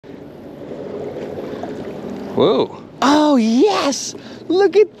Whoa. Oh, yes.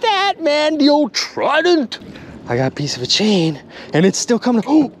 Look at that, man. The old trident. I got a piece of a chain and it's still coming.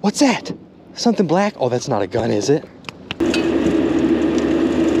 Oh, what's that? Something black? Oh, that's not a gun, is it?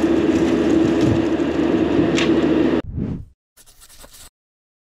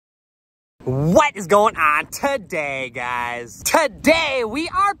 What is going on today, guys? Today, we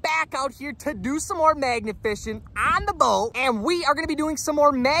are back out here to do some more magnet fishing on the boat, and we are gonna be doing some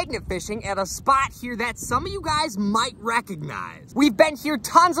more magnet fishing at a spot here that some of you guys might recognize. We've been here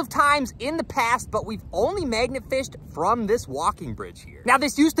tons of times in the past, but we've only magnet fished from this walking bridge here. Now,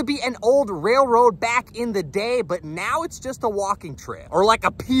 this used to be an old railroad back in the day, but now it's just a walking trail, or like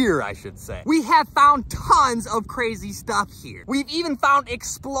a pier, I should say. We have found tons of crazy stuff here. We've even found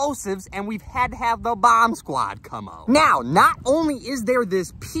explosives, and we've had to have the bomb squad come out. Now, not only is there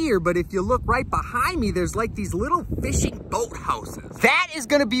this pier, but if you look right behind me, there's like these little fishing boat houses. That is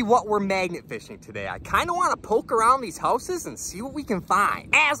gonna be what we're magnet fishing today. I kind of want to poke around these houses and see what we can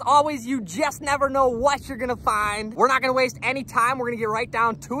find. As always, you just never know what you're gonna find. We're not gonna waste any time. We're gonna get right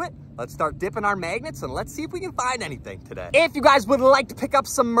down to it. Let's start dipping our magnets and let's see if we can find anything today. If you guys would like to pick up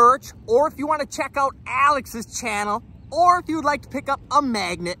some merch, or if you want to check out Alex's channel, or if you'd like to pick up a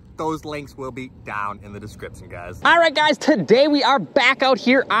magnet, those links will be down in the description, guys. All right, guys, today we are back out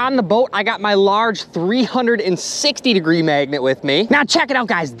here on the boat. I got my large 360-degree magnet with me. Now, check it out,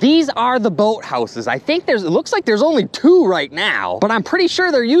 guys. These are the boat houses. I think it looks like there's only 2 right now, but I'm pretty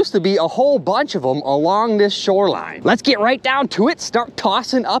sure there used to be a whole bunch of them along this shoreline. Let's get right down to it, start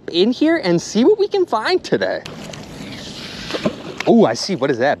tossing up in here, and see what we can find today. Oh, I see. What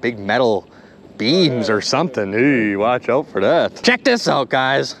is that? Big metal beams or something. Hey, watch out for that. Check this out,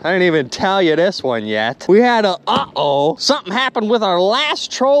 guys. I didn't even tell you this one yet. We had a something happened with our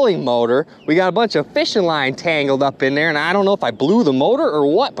last trolling motor. We got a bunch of fishing line tangled up in there, and I don't know if I blew the motor or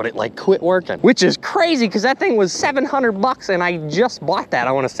what, but it like quit working, which is crazy because that thing was 700 bucks and I just bought that,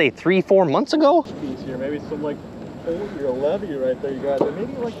 I want to say 3-4 months ago. Here, maybe some like pulley or levy right there you got there.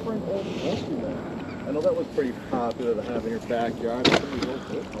 Maybe like for an old man. I know that was pretty popular to have in your backyard.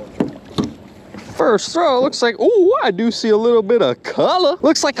 First throw, looks like, oh, I do see a little bit of color.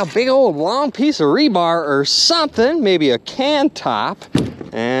 Looks like a big old long piece of rebar or something, maybe a can top,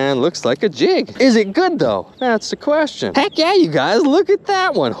 and looks like a jig. Is it good though? That's the question. Heck yeah, you guys, look at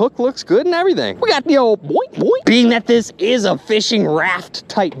that one. Hook looks good and everything. We got the old boink boink. Being that this is a fishing raft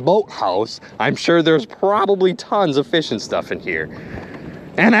type boathouse, I'm sure there's probably tons of fishing stuff in here.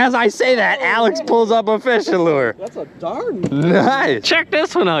 And as I say that, Alex pulls up a fishing lure. That's a darn nice. Check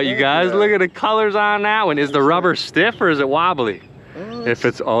this one out, you guys. Look at the colors on that one. Is the rubber stiff or is it wobbly? If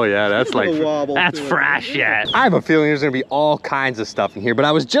it's, oh yeah, that's like, that's fresh yet. I have a feeling there's gonna be all kinds of stuff in here, but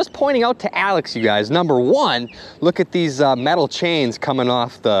I was just pointing out to Alex, you guys, number one, look at these metal chains coming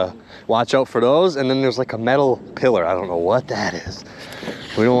off the, watch out for those, and then there's like a metal pillar. I don't know what that is.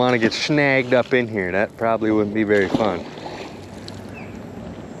 We don't wanna get snagged up in here. That probably wouldn't be very fun.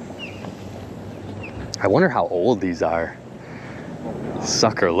 I wonder how old these are.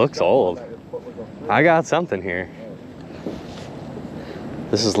 Sucker looks old. I got something here.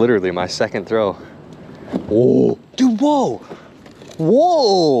 This is literally my second throw. Whoa, dude, whoa.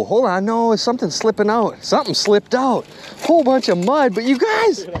 Whoa, hold on, no, something's slipping out. Something slipped out. Whole bunch of mud, but you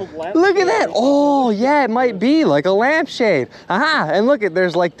guys, look at that. Oh, yeah, it might be like a lampshade. Aha, and look at,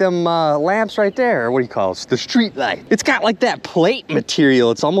 there's like them lamps right there. Or what do you call it? The street light. It's got like that plate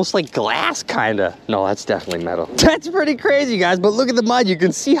material. It's almost like glass, kinda. No, that's definitely metal. That's pretty crazy, guys, but look at the mud. You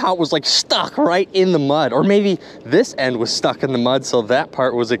can see how it was like stuck right in the mud. Or maybe this end was stuck in the mud, so that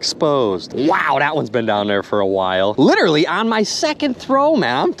part was exposed. Wow, that one's been down there for a while. Literally on my second throw,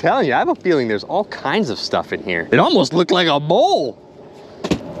 man, I'm telling you, I have a feeling there's all kinds of stuff in here. It almost looked like a bowl.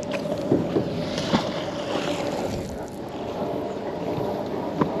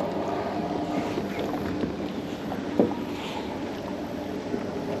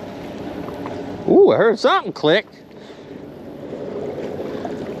 Ooh, I heard something click.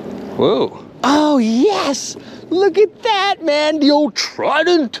 Whoa. Oh, yes. Look at that, man. The old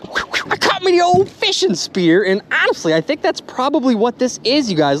trident. I caught me the old fishing spear, and honestly, I think that's probably what this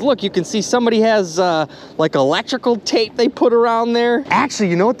is, you guys. Look, you can see somebody has like electrical tape they put around there. Actually,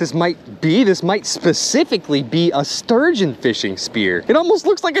 you know what this might be? This might specifically be a sturgeon fishing spear. It almost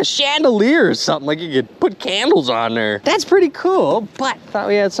looks like a chandelier or something, like you could put candles on there. That's pretty cool, but I thought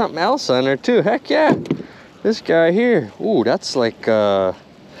we had something else on there too. Heck yeah. This guy here. Ooh, that's like,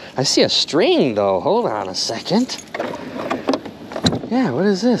 I see a string though. Hold on a second. Yeah, what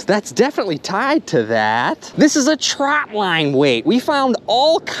is this? That's definitely tied to that. This is a trot line weight. We found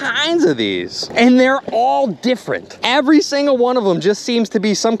all kinds of these, and they're all different. Every single one of them just seems to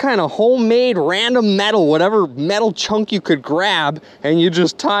be some kind of homemade random metal, whatever metal chunk you could grab, and you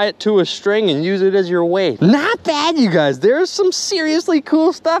just tie it to a string and use it as your weight. Not bad, you guys. There's some seriously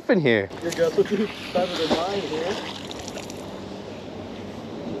cool stuff in here. Your guess would be better than mine here.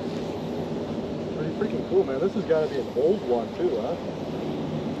 Pretty freaking cool, man. This has got to be an old one too, huh?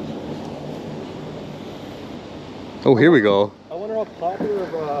 Oh, here we go. I wonder how popular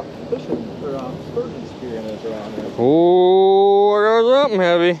of fishing or sturgeon spearing is around here. Oh, there goes something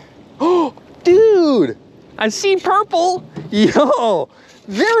heavy. Oh, dude, I see purple. Yo,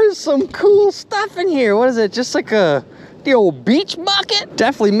 there is some cool stuff in here. What is it? Just like the old beach bucket?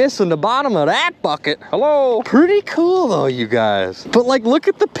 Definitely missing the bottom of that bucket. Hello. Pretty cool though, you guys. But like, look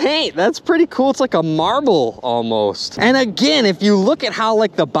at the paint. That's pretty cool. It's like a marble almost. And again, if you look at how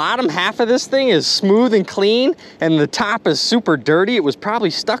like the bottom half of this thing is smooth and clean and the top is super dirty, it was probably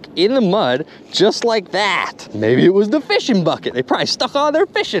stuck in the mud just like that. Maybe it was the fishing bucket. They probably stuck all their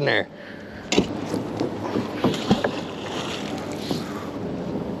fish in there.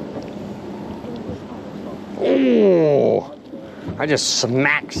 Oh, I just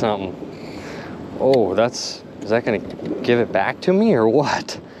smacked something. Oh, is that gonna give it back to me or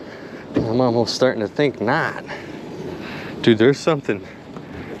what? I'm almost starting to think not. Dude, there's something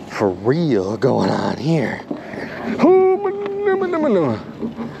for real going on here.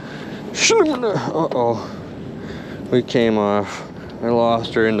 Uh-oh. We came off. I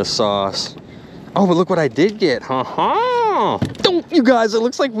lost her in the sauce. Oh, but look what I did get. Don't, you guys, it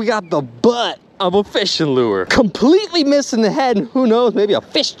looks like we got the butt of a fishing lure. Completely missing the head, and who knows, maybe a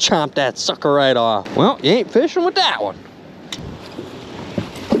fish chomped that sucker right off. Well, you ain't fishing with that one.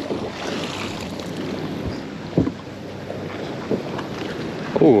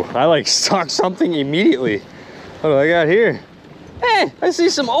 Ooh, I like stuck something immediately. What do I got here? Hey, I see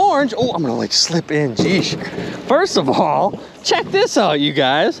some orange. Oh, I'm gonna like slip in, geesh. First of all, check this out, you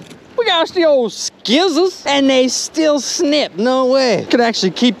guys. We got the old skizzles, and they still snip. No way. Could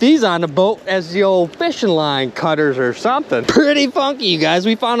actually keep these on the boat as the old fishing line cutters or something. Pretty funky, you guys.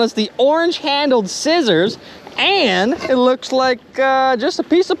 We found us the orange-handled scissors, and it looks like just a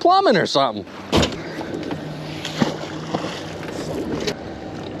piece of plumbing or something.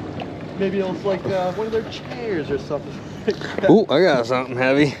 Maybe it looks like one of their chairs or something. Ooh, I got something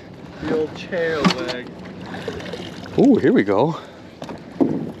heavy. The old chair leg. Ooh, here we go.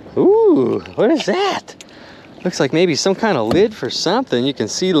 Ooh, what is that? Looks like maybe some kind of lid for something. You can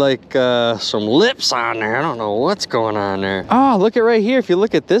see like some lips on there. I don't know what's going on there. Oh, look at right here. If you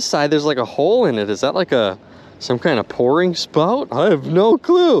look at this side, there's like a hole in it. Is that like some kind of pouring spout? I have no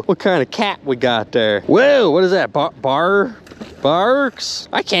clue what kind of cat we got there. Whoa, what is that? Barks?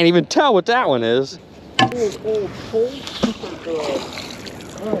 I can't even tell what that one is. Old super good.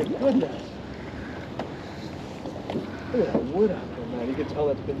 Oh my goodness. Look at that wood out there, man. You can tell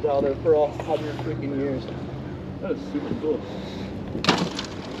that's been down there for 100 freaking years. That is super cool.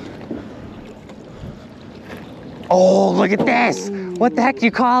 Oh, look at this. What the heck do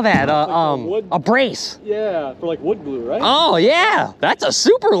you call that? A brace. Yeah, for like wood glue, right? Oh, yeah. That's a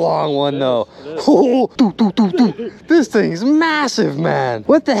super long one, though. Oh, this thing's massive, man.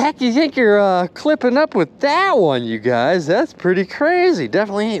 What the heck do you think you're clipping up with that one, you guys? That's pretty crazy.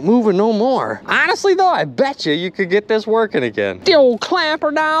 Definitely ain't moving no more. Honestly, though, I bet you could get this working again. The old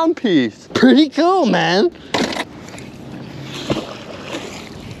clamper down piece. Pretty cool, man.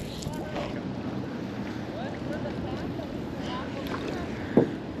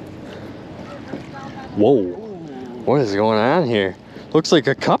 Whoa, what is going on here? Looks like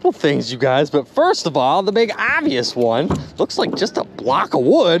a couple things, you guys, but first of all, the big obvious one looks like just a block of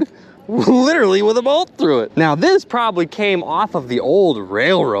wood, literally with a bolt through it. Now, this probably came off of the old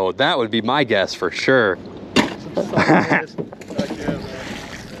railroad. That would be my guess for sure.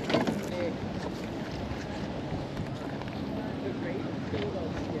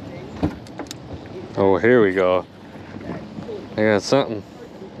 Oh, here we go. I got something.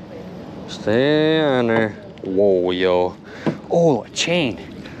 Stay on there. Whoa, yo. Oh, a chain.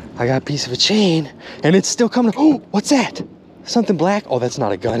 I got a piece of a chain, and it's still coming. Oh, what's that? Something black? Oh, that's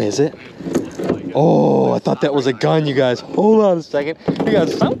not a gun, is it? Oh, I thought that was a gun, you guys. Hold on a second. We got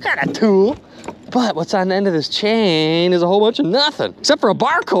some kind of tool. But what's on the end of this chain is a whole bunch of nothing. Except for a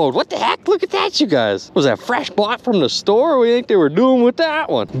barcode. What the heck? Look at that, you guys. Was that fresh bought from the store? What do you think they were doing with that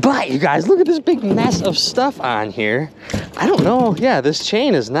one? But, you guys, look at this big mess of stuff on here. I don't know. Yeah, this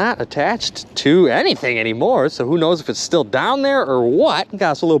chain is not attached to anything anymore. So who knows if it's still down there or what.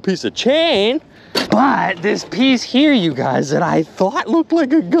 Got us a little piece of chain. But this piece here, you guys, that I thought looked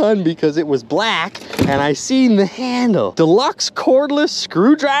like a gun because it was black and I seen the handle. Deluxe cordless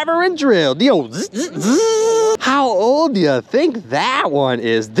screwdriver and drill. How old do you think that one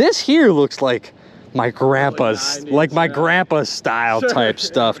is? This here looks like my grandpa's, like my grandpa's style type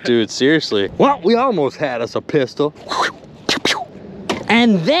stuff, dude, seriously. Well, we almost had us a pistol.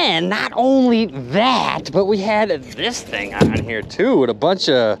 And then, not only that, but we had this thing on here too with a bunch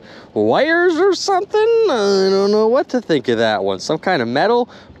of wires or something. I don't know what to think of that one. Some kind of metal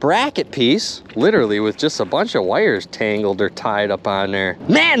bracket piece, literally with just a bunch of wires tangled or tied up on there.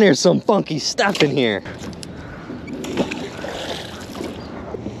 Man, there's some funky stuff in here.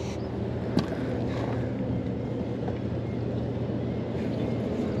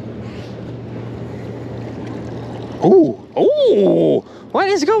 Ooh, ooh. What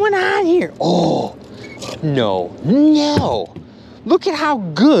is going on here? Oh, no, no. Look at how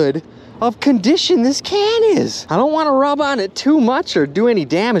good of condition this can is. I don't want to rub on it too much or do any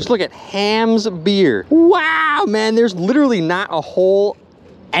damage. Look at Ham's beer. Wow, man, there's literally not a hole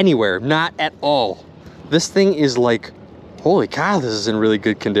anywhere, not at all. This thing is like, holy cow, this is in really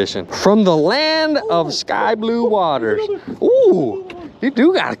good condition. From the land of sky blue waters. Ooh. You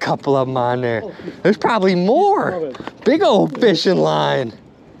do got a couple of them on there. There's probably more. Big old fishing line.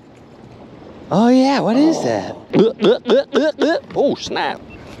 Oh yeah, what is that? Oh, snap.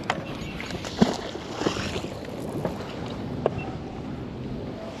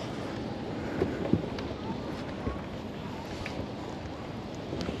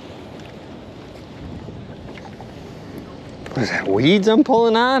 What is that, weeds I'm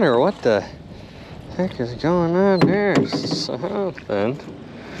pulling on, or what the heck is going on there? Something.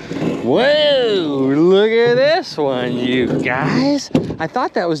 Whoa, look at this one, you guys. I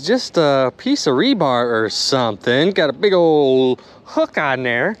thought that was just a piece of rebar or something. Got a big old hook on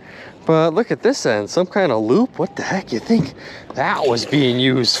there. But look at this end, some kind of loop. What the heck you think that was being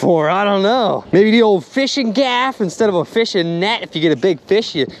used for? I don't know. Maybe the old fishing gaff instead of a fishing net. If you get a big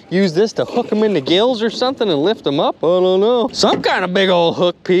fish, you use this to hook them in the gills or something and lift them up. I don't know. Some kind of big old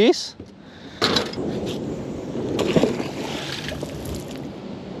hook piece.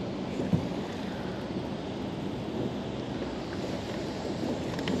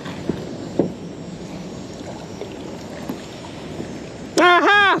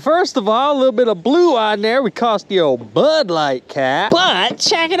 Aha! First of all, a little bit of blue on there. We cost the old Bud Light cap. But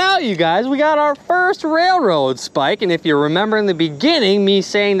check it out, you guys. We got our first railroad spike. And if you remember in the beginning, me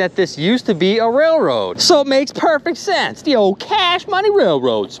saying that this used to be a railroad. So it makes perfect sense. The old Cash Money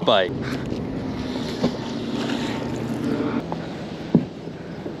Railroad spike.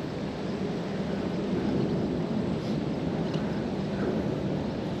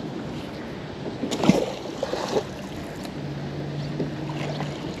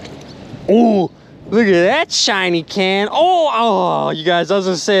 Ooh, look at that shiny can. Oh, you guys, I was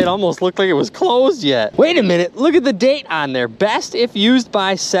gonna say it almost looked like it was closed yet. Wait a minute, look at the date on there. Best if used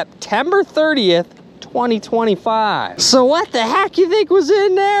by September 30th, 2025. So what the heck you think was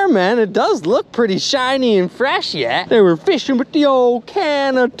in there, man? It does look pretty shiny and fresh yet. They were fishing with the old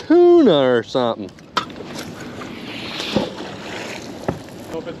can of tuna or something.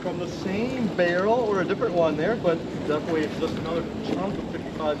 So if it's from the same barrel or a different one there, but definitely it's just another chunk of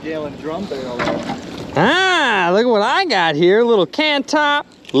 55-gallon drum barrel. Ah, look at what I got here. Little can top,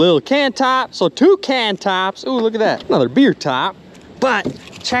 so 2 can tops. Ooh, look at that, another beer top. But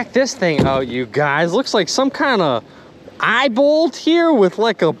check this thing out, you guys. Looks like some kind of eye bolt here with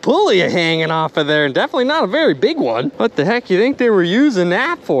like a pulley hanging off of there, and definitely not a very big one. What the heck you think they were using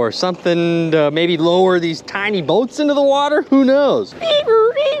that for? Something to maybe lower these tiny boats into the water? Who knows?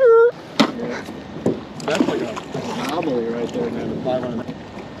 That's like an anomaly right there, man. The 500.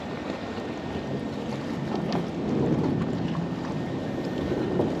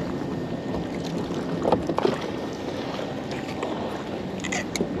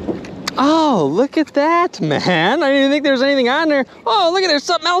 Oh, look at that, man. I didn't even think there was anything on there. Oh, look at there's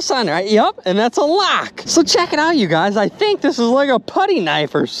something else on there. Yep, and that's a lock. So check it out, you guys. I think this is like a putty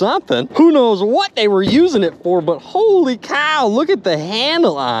knife or something. Who knows what they were using it for, but holy cow, look at the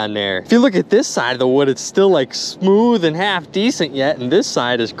handle on there. If you look at this side of the wood, it's still like smooth and half decent yet, and this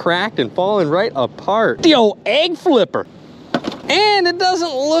side is cracked and falling right apart. The old egg flipper. And it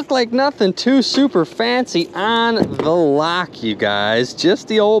doesn't look like nothing too super fancy on the lock, you guys. Just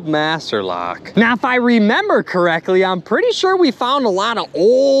the old master lock. Now, if I remember correctly, I'm pretty sure we found a lot of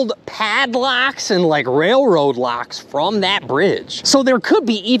old padlocks and like railroad locks from that bridge. So there could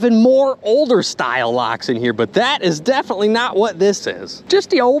be even more older style locks in here, but that is definitely not what this is. Just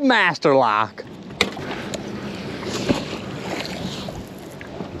the old master lock.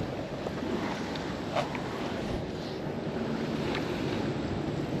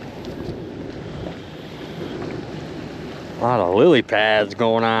 A lot of lily pads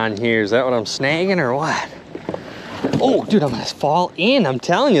going on here. Is that what I'm snagging or what? Oh, dude, I'm gonna fall in. I'm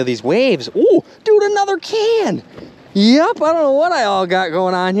telling you, these waves. Oh, dude, another can. Yep, I don't know what I all got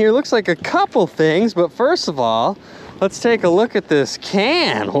going on here. Looks like a couple things, but first of all, let's take a look at this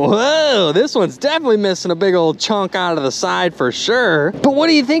can. Whoa, this one's definitely missing a big old chunk out of the side for sure. But what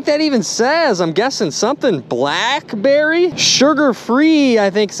do you think that even says? I'm guessing something blackberry? Sugar-free, I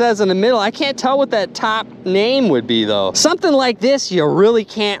think says in the middle. I can't tell what that top name would be though. Something like this, you really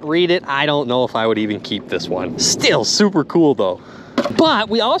can't read it. I don't know if I would even keep this one. Still super cool though. But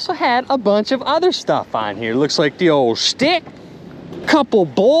we also had a bunch of other stuff on here. Looks like the old stick. Couple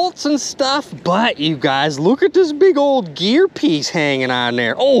bolts and stuff, but you guys, look at this big old gear piece hanging on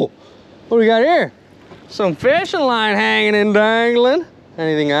there. Oh, what do we got here? Some fishing line hanging and dangling.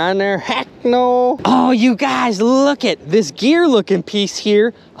 Anything on there? Heck no. Oh, you guys, look at this gear looking piece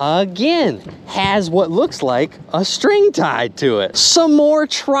here. Again, has what looks like a string tied to it. Some more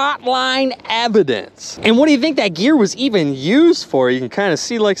trot line evidence. And what do you think that gear was even used for? You can kind of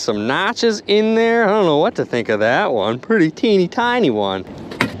see like some notches in there. I don't know what to think of that one. Pretty teeny tiny one.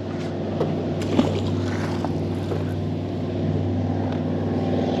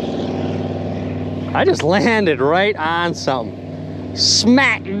 I just landed right on something.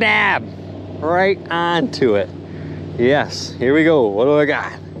 Smack dab right onto it. Yes, here we go. What do I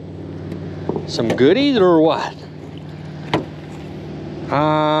got? Some goodies or what?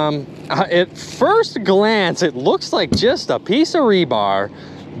 At first glance, it looks like just a piece of rebar,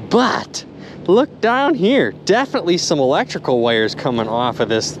 but look down here. Definitely some electrical wires coming off of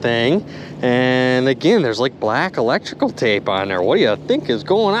this thing. And again, there's like black electrical tape on there. What do you think is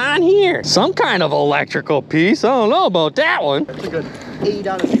going on here? Some kind of electrical piece. I don't know about that one. That's a good 8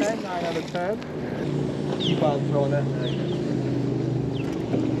 out of 10, 9 out of 10. Keep on throwing that back.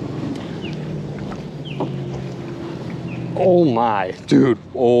 Oh my, dude.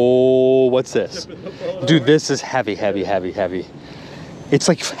 Oh, what's this? Dude, this is heavy, heavy, heavy, heavy. It's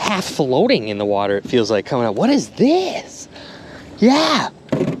like half floating in the water, it feels like coming out. What is this? Yeah.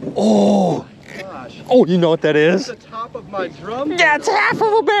 Oh. Gosh. Oh, you know what that is? That's the top of my drum. That's half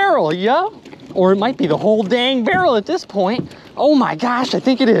of a barrel, yeah. Or it might be the whole dang barrel at this point. Oh my gosh, I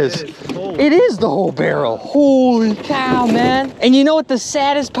think it is. It is the whole barrel. Holy cow, man. And you know what the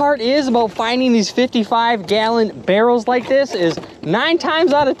saddest part is about finding these 55-gallon barrels like this is 9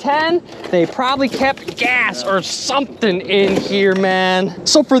 times out of 10, they probably kept gas or something in here, man.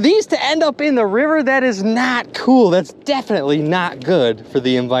 So for these to end up in the river, that is not cool. That's definitely not good for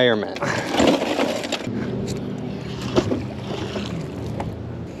the environment.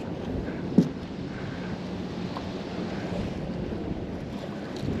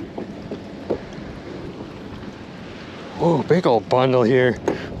 Oh, big old bundle here.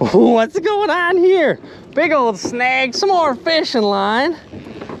 What's going on here? Big old snag, some more fishing line.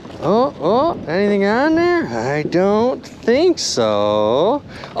 Oh, anything on there? I don't think so.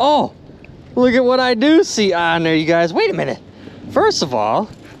 Oh, look at what I do see on there, you guys. Wait a minute. First of all,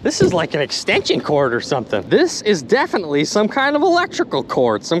 this is like an extension cord or something. This is definitely some kind of electrical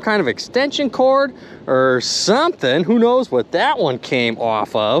cord, some kind of extension cord or something. Who knows what that one came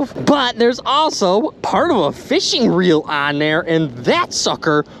off of. But there's also part of a fishing reel on there, and that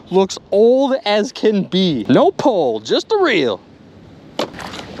sucker looks old as can be. No pole, just a reel.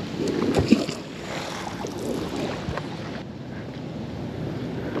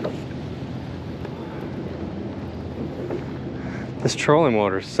 This trolling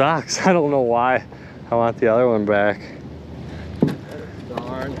motor sucks. I don't know why. I want the other one back.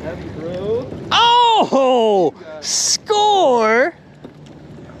 Darn heavy, bro. Oh, score.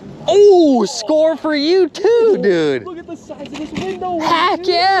 Oh, score for you too, dude. Look at the size of this window weight. Heck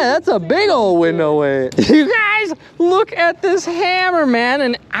yeah, that's a big old window weight. You guys, look at this hammer, man.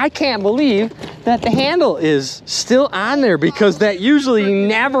 And I can't believe that the handle is still on there because that usually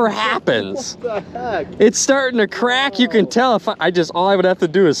never happens. What the heck? It's starting to crack. You can tell if all I would have to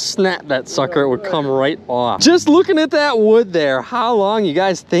do is snap that sucker, it would come right off. Just looking at that wood there, how long you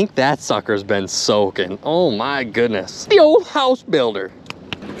guys think that sucker's been soaking? Oh my goodness. The old house builder.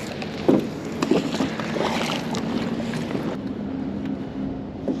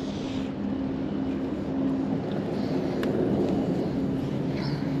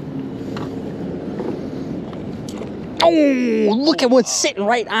 Oh, look at what's sitting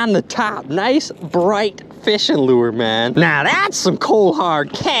right on the top. Nice, bright fishing lure, man. Now that's some cold,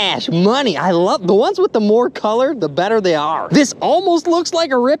 hard cash money. I love the ones with the more color, the better they are. This almost looks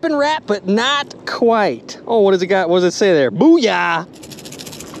like a rip and wrap, but not quite. Oh, what does it got? What does it say there? Booyah.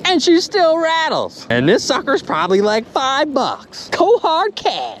 And she still rattles. And this sucker's probably like $5. Cold, hard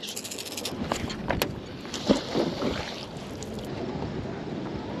cash.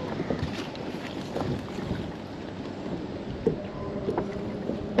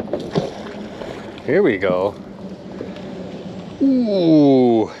 Here we go.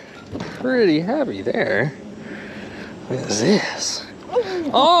 Ooh, pretty heavy there. What is this?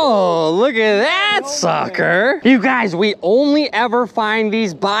 Oh, look at that sucker. You guys, we only ever find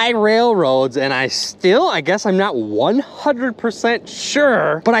these by railroads, and I guess I'm not 100%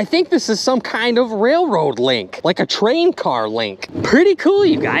 sure, but I think this is some kind of railroad link, like a train car link. Pretty cool,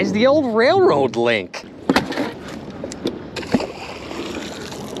 you guys, the old railroad link.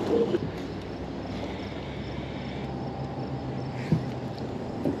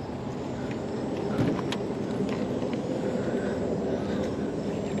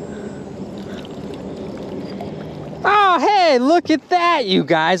 Oh, hey, look at that, you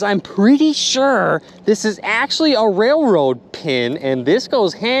guys. I'm pretty sure this is actually a railroad pin, and this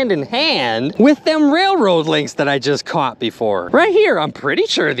goes hand in hand with them railroad links that I just caught before. Right here, I'm pretty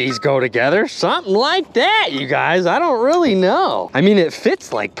sure these go together. Something like that, you guys. I don't really know. I mean, it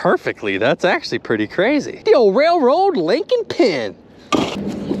fits like perfectly. That's actually pretty crazy. The old railroad link and pin.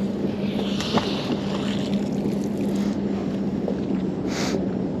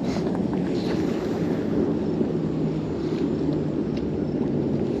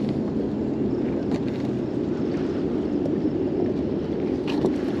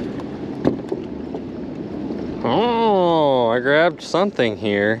 Oh, I grabbed something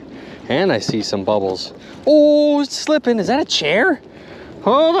here, and I see some bubbles. Oh, it's slipping. Is that a chair?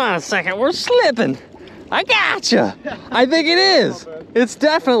 Hold on a second, we're slipping. I gotcha. I think it is. It's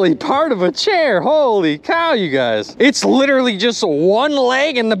definitely part of a chair. Holy cow, you guys. It's literally just one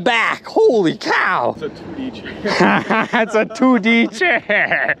leg in the back. Holy cow. It's a 2D chair. It's a 2D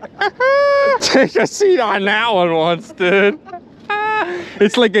chair. Take a seat on that one once, dude.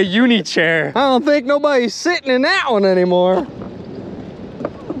 It's like a uni chair. I don't think nobody's sitting in that one anymore.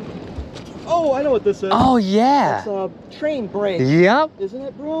 Oh, I know what this is. Oh, yeah. It's a train brake. Yep. Isn't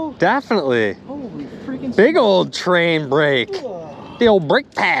it, bro? Definitely. Holy freaking Big old train brake. The old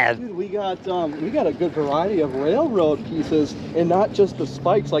brake pad. Dude, we got a good variety of railroad pieces, and not just the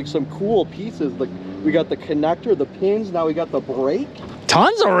spikes, like some cool pieces. Like we got the connector, the pins, now we got the brake.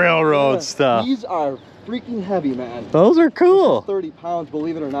 Tons of railroad stuff. These are freaking heavy, man. Those are cool. 30 pounds,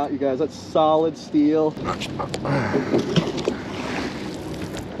 believe it or not, you guys. That's solid steel.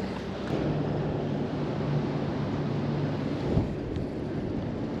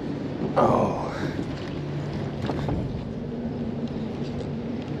 Oh.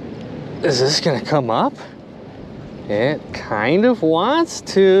 Is this gonna come up? It kind of wants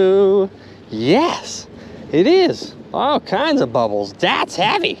to. Yes, it is. All kinds of bubbles. That's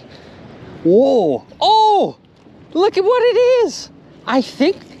heavy. Whoa. Oh, look at what it is. I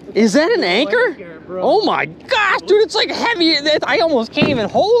think, is that an anchor? Oh my gosh, dude, it's like heavy. I almost can't even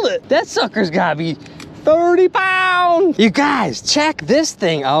hold it. That sucker's gotta be 30 pounds. You guys, check this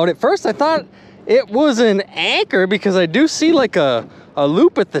thing out. At first I thought it was an anchor because I do see like a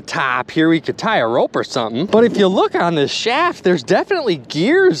loop at the top here. We could tie a rope or something. But if you look on this shaft, there's definitely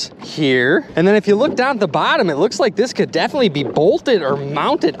gears here. And then if you look down at the bottom, it looks like this could definitely be bolted or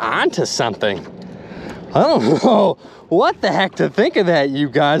mounted onto something. I don't know what the heck to think of that, you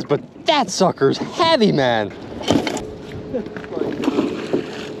guys, but that sucker's heavy, man.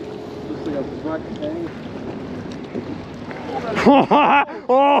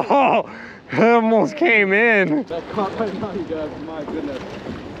 Oh, it almost came in. That caught right now, you guys. My goodness.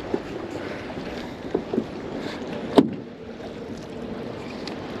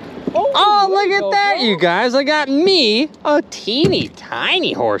 Oh, look at that, you guys. I got me a teeny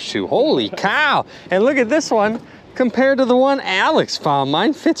tiny horseshoe. Holy cow. And look at this one. Compared to the one Alex found,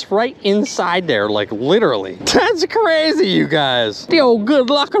 mine fits right inside there, like literally. That's crazy, you guys. The old good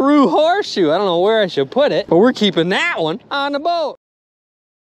luckaroo horseshoe. I don't know where I should put it, but we're keeping that one on the boat.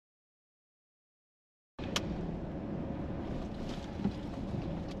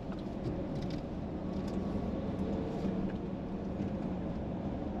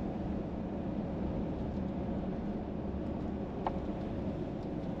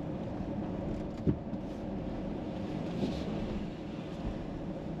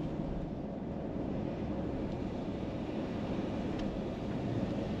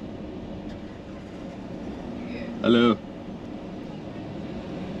 Hello.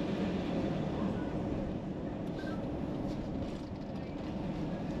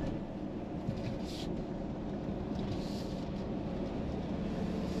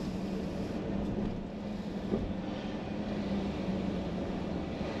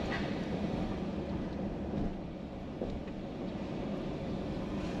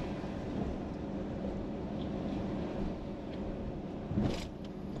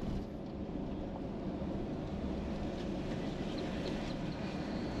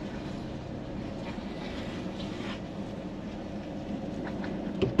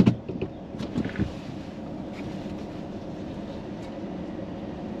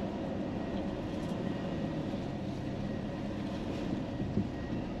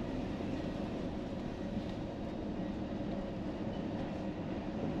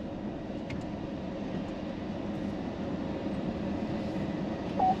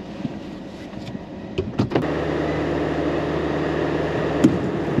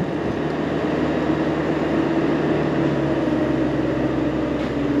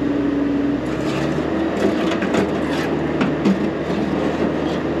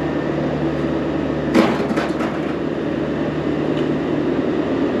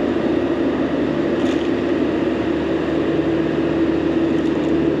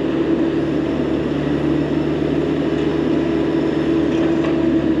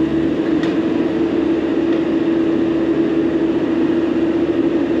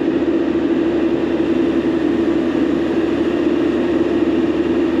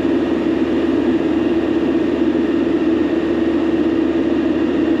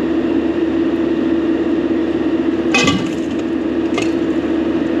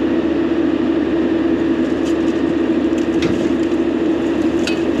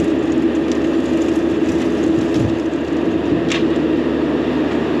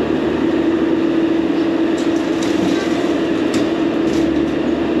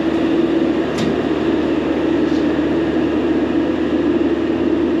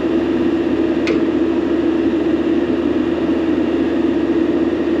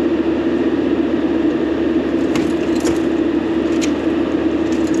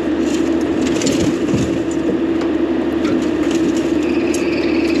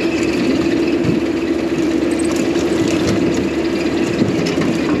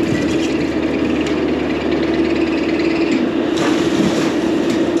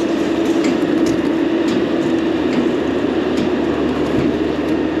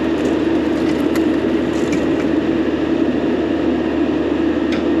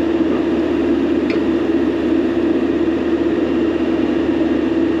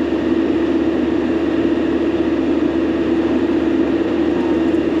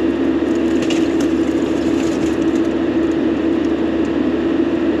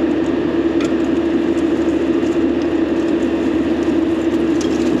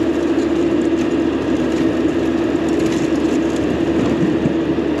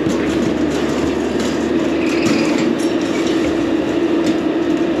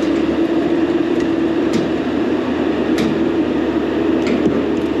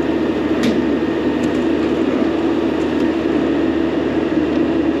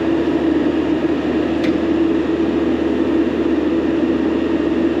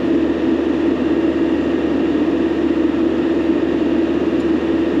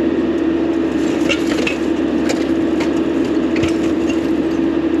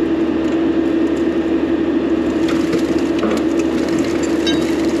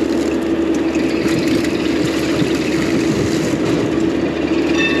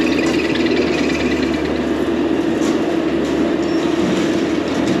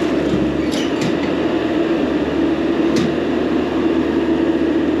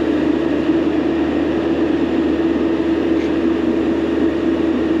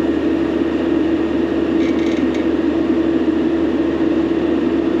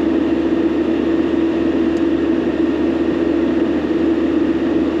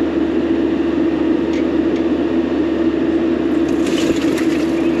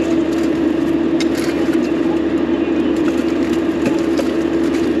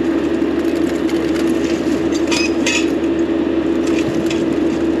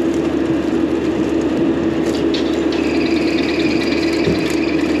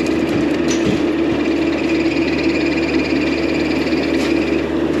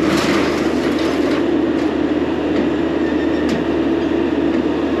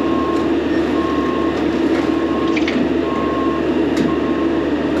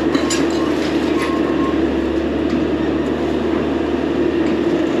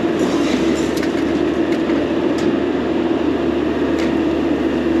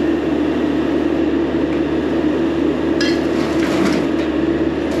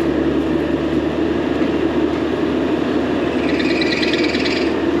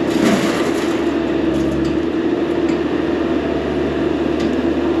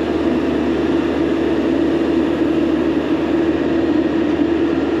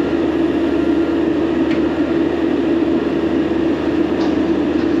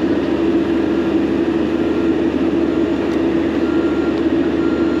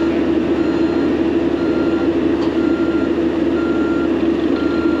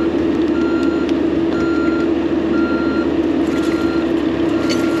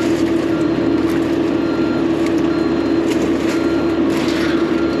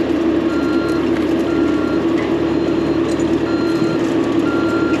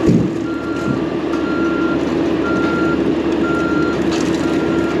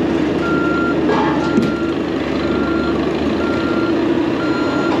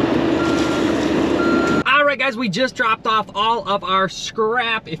 just dropped off all of our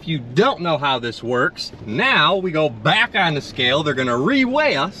scrap. If you don't know how this works, now we go back on the scale. They're gonna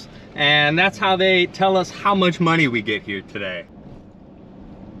reweigh us, and that's how they tell us how much money we get here today.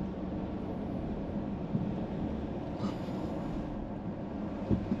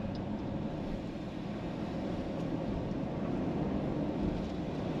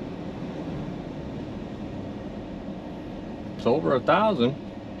 It's over 1,000.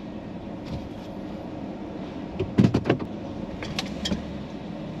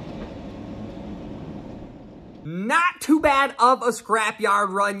 Not too bad of a scrapyard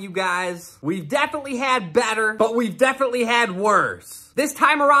run, you guys. We've definitely had better, but we've definitely had worse. This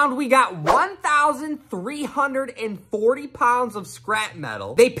time around, we got 1,340 pounds of scrap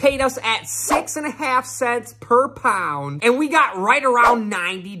metal. They paid us at 6.5 cents per pound, and we got right around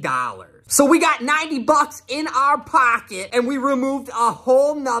 $90. So we got 90 bucks in our pocket, and we removed a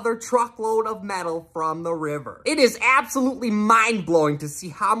whole nother truckload of metal from the river. It is absolutely mind-blowing to see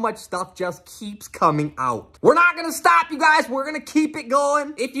how much stuff just keeps coming out. We're not gonna stop, you guys. We're gonna keep it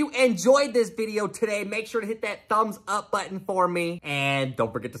going. If you enjoyed this video today, make sure to hit that thumbs up button for me. And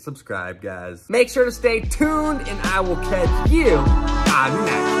don't forget to subscribe, guys. Make sure to stay tuned, and I will catch you on the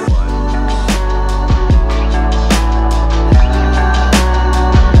next